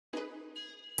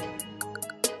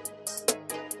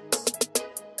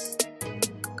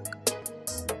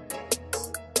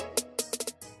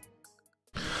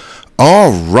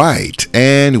All right,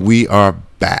 and we are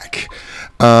back.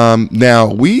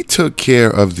 Now, we took care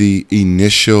of the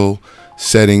initial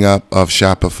setting up of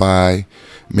Shopify,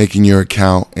 making your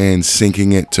account and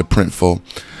syncing it to Printful.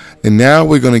 And now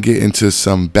we're going to get into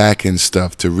some back-end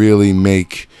stuff to really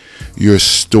make your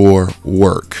store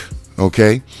work,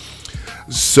 okay?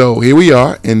 So here we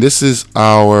are, and this is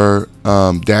our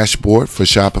dashboard for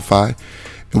Shopify.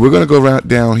 And we're going to go right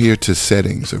down here to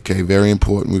settings, okay? Very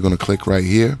important. We're going to click right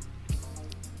here.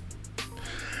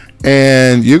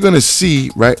 And you're going to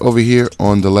see right over here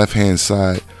on the left-hand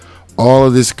side all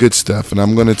of this good stuff. And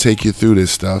I'm going to take you through this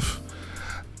stuff.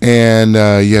 And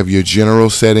you have your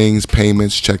general settings,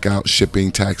 payments, checkout,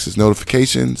 shipping, taxes,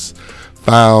 notifications,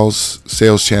 files,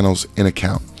 sales channels, and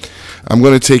account. I'm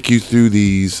going to take you through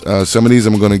these. Some of these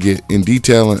I'm going to get in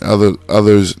detail, and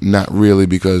others not really,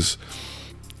 because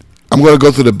I'm going to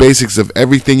go through the basics of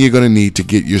everything you're going to need to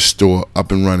get your store up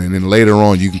and running. And later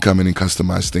on, you can come in and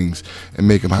customize things and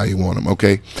make them how you want them,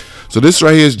 okay? So this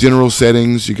right here is general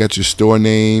settings. You got your store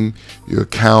name, your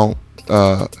account,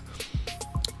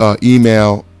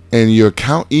 email, and your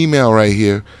account email right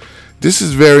here. This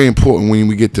is very important when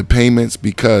we get to payments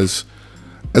because,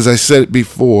 as I said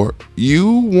before,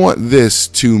 you want this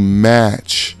to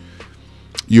match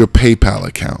your PayPal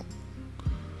account,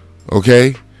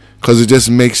 okay? Because it just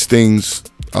makes things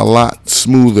a lot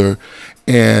smoother.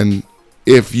 And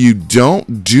if you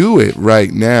don't do it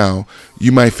right now,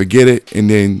 you might forget it, and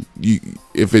then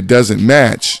if it doesn't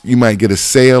match, you might get a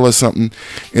sale or something,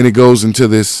 and it goes into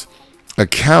this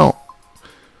account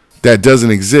that doesn't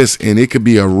exist, and it could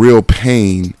be a real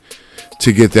pain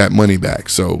to get that money back.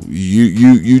 So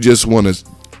you just want to,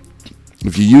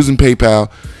 if you're using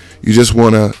PayPal, you just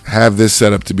want to have this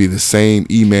set up to be the same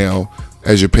email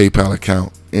as your PayPal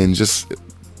account, and just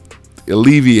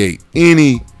alleviate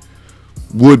any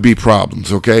would-be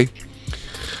problems, okay?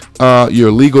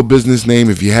 Your legal business name,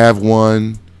 if you have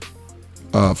one,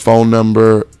 phone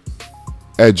number,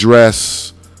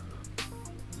 address,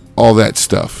 all that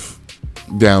stuff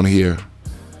down here.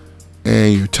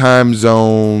 And your time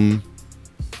zone.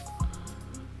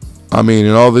 I mean,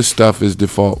 and all this stuff is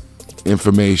default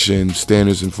information,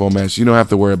 standards and formats. You don't have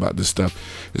to worry about this stuff.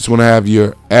 Just want to have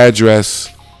your address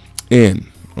in,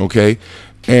 okay?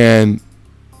 And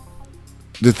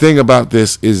the thing about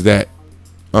this is that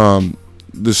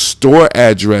the store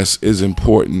address is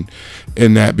important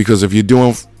in that, because if you're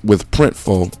doing with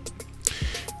Printful,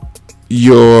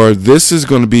 this is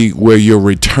going to be where your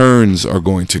returns are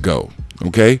going to go,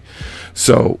 okay?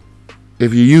 So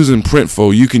if you're using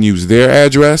Printful, you can use their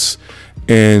address,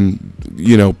 and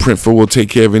Printful will take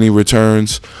care of any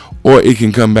returns, or it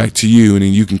can come back to you, and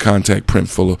then you can contact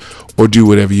Printful or do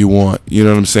whatever you want. You know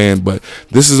what I'm saying? But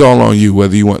this is all on you,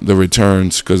 whether you want the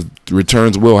returns, because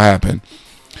returns will happen.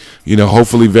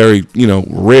 Hopefully very,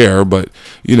 rare, but,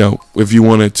 if you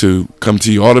want it to come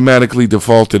to you automatically,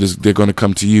 defaulted is they're going to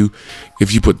come to you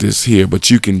if you put this here. But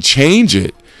you can change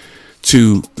it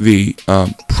to the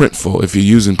Printful. If you're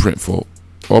using Printful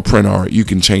or Printar, you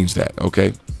can change that,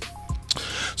 okay?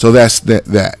 So that's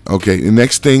that. Okay, the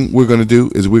next thing we're going to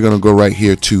do is we're going to go right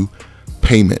here to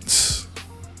payments.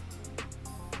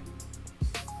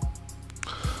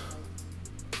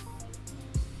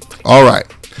 All right,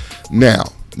 now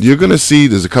you're going to see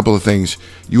there's a couple of things.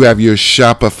 You have your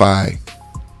Shopify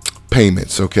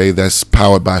Payments, okay? That's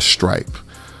powered by Stripe.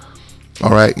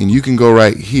 All right, and you can go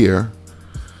right here,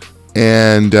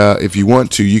 and if you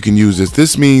want to, you can use this.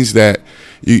 This means that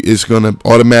it's going to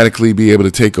automatically be able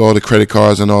to take all the credit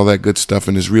cards and all that good stuff,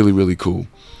 and it's really, really cool.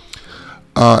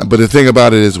 But the thing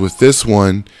about it is, with this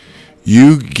one,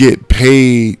 you get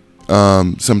paid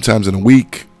sometimes in a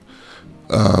week.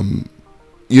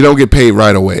 You don't get paid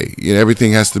right away.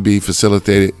 Everything has to be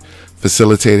facilitated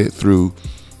through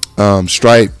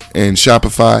Stripe and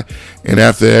Shopify, and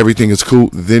after everything is cool,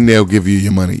 then they'll give you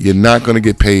your money. You're not going to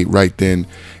get paid right then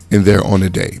and there on the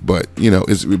day, but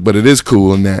it is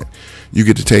cool in that you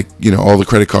get to take all the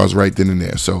credit cards right then and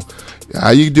there. So how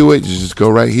you do it, you just go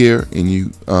right here and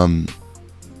you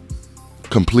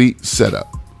complete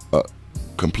setup,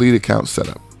 complete account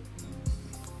setup.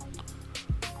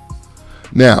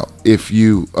 Now, if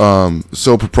you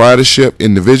sole proprietorship,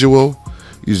 individual,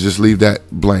 you just leave that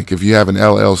blank. If you have an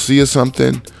LLC or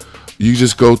something, you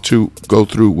just go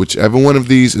through whichever one of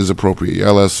these is appropriate. Your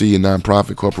LLC, a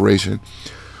nonprofit, corporation,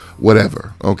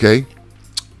 whatever, okay?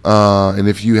 And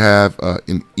if you have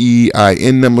an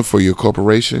EIN number for your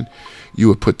corporation, you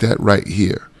would put that right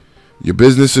here. Your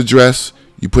business address,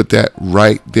 you put that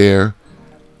right there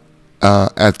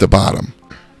at the bottom.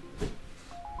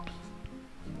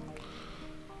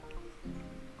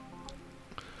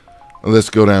 Let's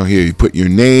go down here. You put your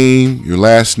name, your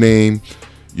last name,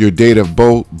 your date of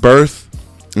birth,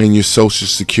 and your social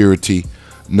security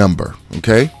number.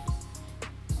 Okay.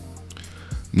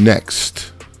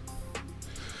 Next,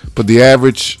 put the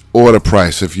average order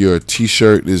price. If your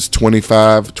t-shirt is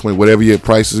 $25, $20, whatever your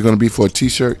price is going to be for a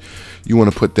t-shirt, you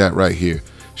want to put that right here.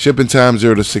 Shipping time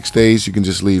 0 to 6 days. You can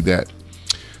just leave that.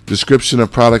 Description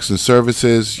of products and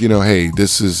services. You know, hey,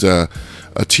 this is a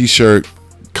t-shirt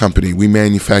company. We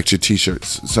manufacture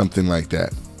t-shirts, something like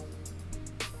that.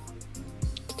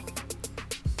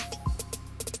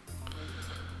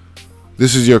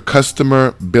 This is your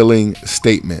customer billing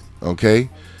statement. Okay.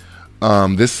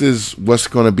 This is what's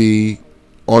going to be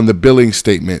on the billing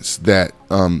statements that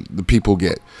the people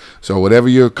get. So whatever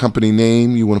your company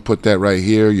name, you want to put that right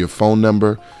here. Your phone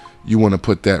number, you want to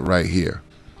put that right here.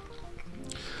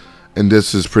 And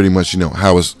this is pretty much, you know,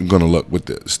 how it's going to look with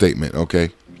the statement. Okay.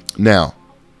 Now,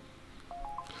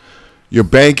 your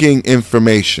banking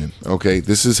information. Okay.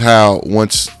 This is how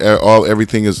once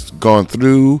everything is gone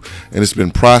through and it's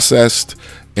been processed,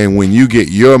 and when you get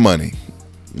your money,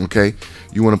 okay,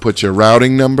 you want to put your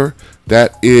routing number.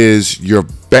 That is your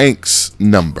bank's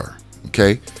number.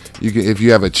 Okay. You can, if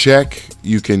you have a check,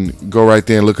 you can go right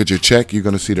there and look at your check. You're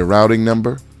going to see the routing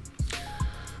number.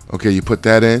 Okay, you put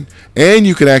that in, and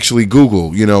you can actually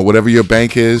Google, you know, whatever your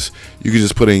bank is, you can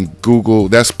just put in Google.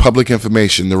 That's public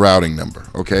information, the routing number,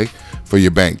 okay, for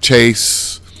your bank.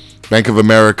 Chase, Bank of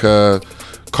America,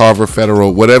 Carver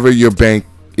Federal, whatever your bank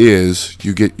is,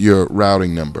 you get your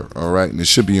routing number, all right, and it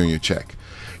should be on your check.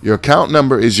 Your account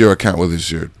number is your account, whether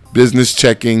it's your business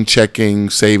checking,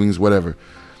 savings, whatever.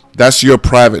 That's your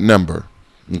private number,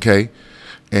 okay?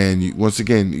 And once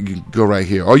again, you can go right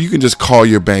here. Or you can just call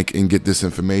your bank and get this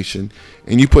information.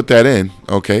 And you put that in,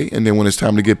 okay? And then when it's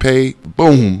time to get paid,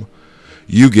 boom,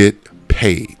 you get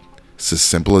paid. It's as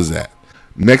simple as that.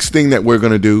 Next thing that we're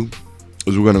going to do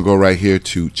is we're going to go right here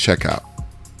to checkout.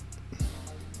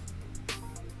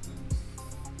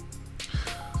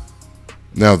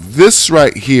 Now, this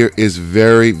right here is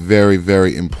very, very,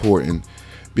 very important,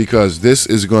 because this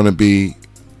is going to be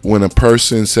when a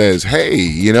person says, hey,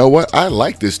 you know what? I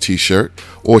like this t-shirt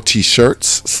or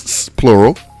t-shirts,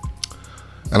 plural,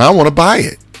 and I want to buy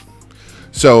it.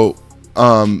 So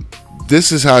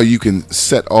this is how you can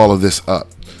set all of this up.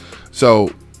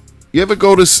 So you ever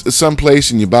go to some place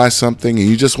and you buy something and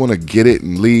you just want to get it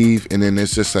and leave, and then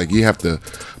it's just like you have to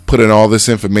put in all this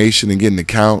information and get an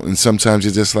account, and sometimes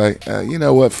you're just like, you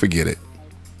know what? Forget it.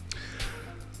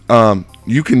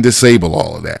 You can disable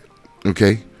all of that,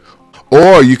 okay?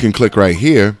 Or you can click right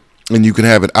here and you can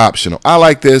have it optional. I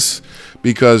like this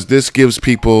because this gives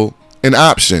people an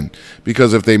option,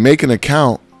 because if they make an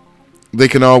account, they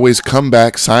can always come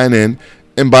back, sign in,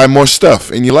 and buy more stuff.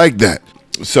 And you like that.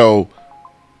 So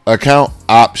account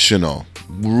optional,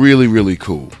 really, really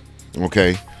cool.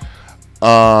 Okay.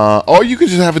 Or you could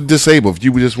just have it disabled. If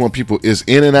you just want people is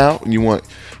in and out, and you want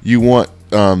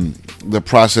the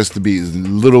process to be as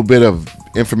little bit of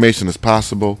information as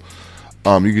possible.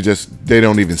 You could just, they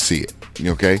don't even see it,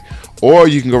 okay? Or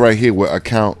you can go right here where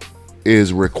account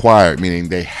is required, meaning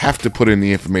they have to put in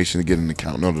the information to get an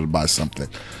account in order to buy something.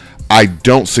 I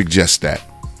don't suggest that.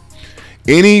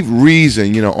 Any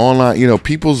reason, you know, online, you know,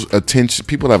 people's attention,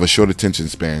 people have a short attention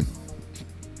span.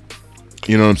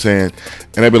 You know what I'm saying?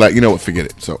 And they'd be like, you know what, forget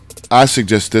it. So I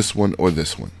suggest this one or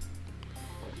this one.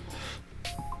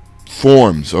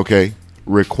 Forms, okay?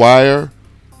 Require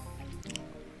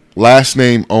last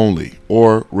name only,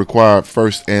 or require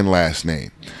first and last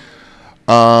name.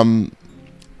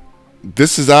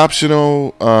 This is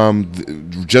optional.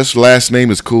 Just last name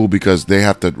is cool because they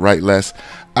have to write less.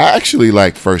 I actually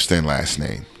like first and last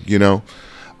name, you know.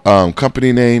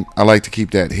 Company name, I like to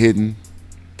keep that hidden.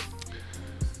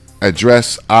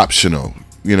 Address, optional,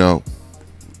 you know.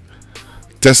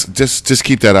 Just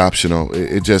keep that optional.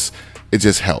 It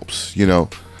just helps, you know.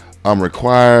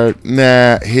 Required,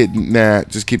 nah. Hidden, nah.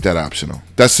 Just keep that optional.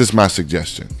 That's just my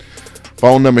suggestion.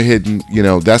 Phone number hidden, you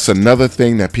know, that's another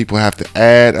thing that people have to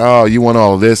add. Oh, you want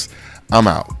all of this? I'm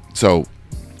out. So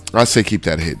I say keep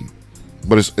that hidden.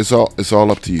 But it's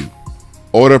all up to you.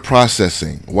 Order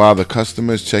processing. While the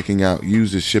customer is checking out,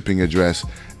 use the shipping address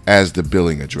as the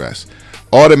billing address.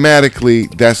 Automatically,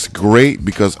 that's great,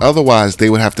 because otherwise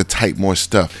they would have to type more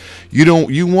stuff.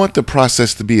 You want the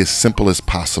process to be as simple as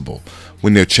possible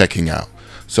when they're checking out.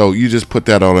 So you just put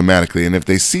that automatically. And if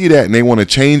they see that and they want to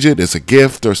change it, it's a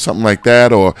gift or something like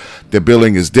that, or their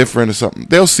billing is different or something,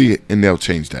 they'll see it and they'll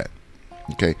change that.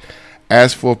 Okay.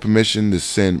 Ask for permission to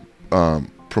send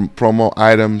promo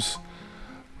items.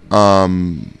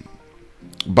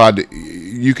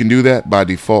 You can do that by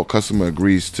default. Customer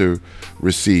agrees to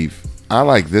receive I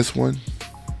like this one.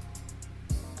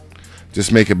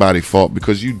 Just make it by default,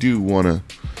 because you do want to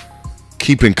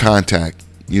keep in contact,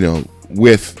 you know,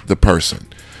 with the person.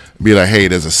 Be like, hey,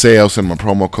 there's a sale, send them a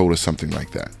promo code or something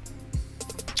like that.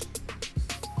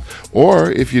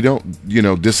 Or if you don't, you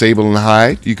know, disable and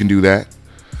hide, you can do that.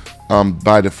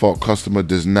 By default, customer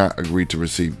does not agree to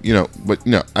receive, you know, but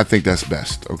no, I think that's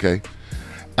best. Okay.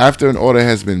 After an order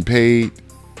has been paid,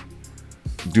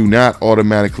 do not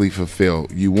automatically fulfill.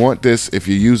 You want this if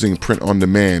you're using print on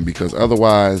demand, because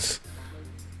otherwise,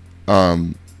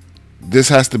 this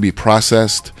has to be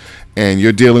processed, and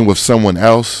you're dealing with someone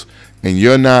else, and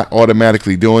you're not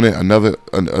automatically doing it.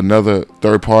 Another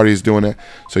third party is doing it.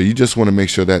 So you just want to make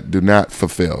sure that do not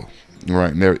fulfill.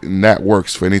 Right, and that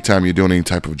works for any time you're doing any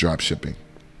type of drop shipping.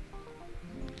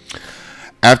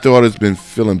 After order's been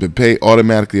filled and been paid,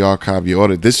 automatically archive your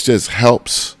order. This just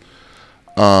helps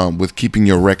with keeping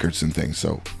your records and things.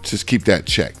 So just keep that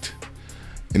checked.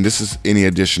 And this is any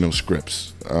additional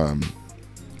scripts.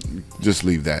 Just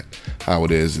leave that how it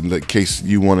is. In case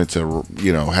you wanted to,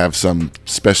 you know, have some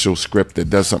special script that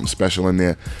does something special in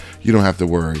there, you don't have to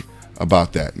worry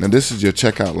about that. Now this is your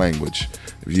checkout language.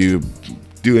 If you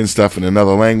doing stuff in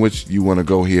another language, you want to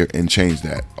go here and change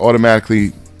that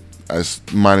automatically. As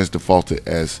mine is defaulted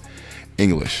as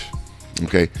English.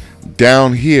 Okay,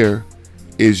 down here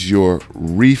is your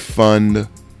refund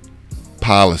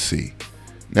policy.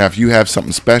 Now if you have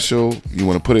something special you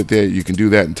want to put it there, you can do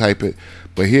that and type it,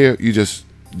 but here you just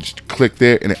click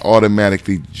there and it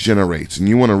automatically generates, and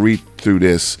you want to read through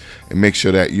this and make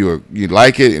sure that you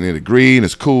like it and it agree and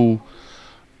it's cool,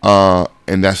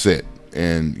 and that's it.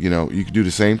 And you know, you can do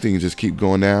the same thing and just keep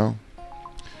going down.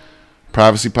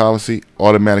 Privacy policy,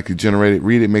 automatically generated.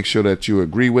 Read it, make sure that you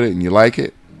agree with it and you like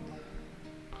it.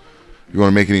 You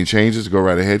want to make any changes, go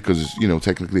right ahead, because you know,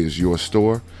 technically it's your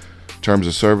store. Terms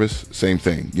of service, same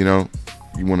thing. You know,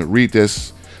 you want to read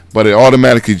this, but it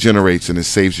automatically generates, and it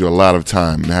saves you a lot of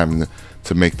time and having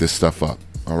to make this stuff up.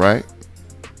 All right,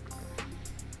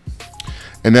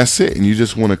 and that's it. And you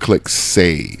just want to click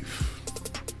save.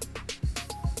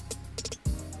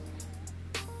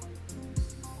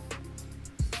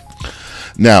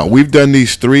 Now we've done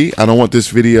these three. I don't want this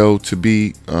video to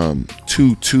be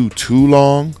too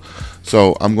long,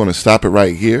 so I'm going to stop it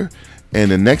right here. In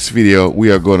the next video,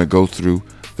 we are going to go through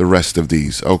the rest of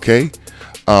these. Okay,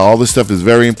 all this stuff is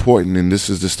very important, and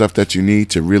this is the stuff that you need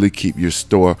to really keep your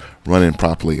store running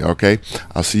properly. Okay,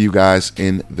 I'll see you guys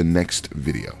in the next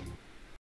video.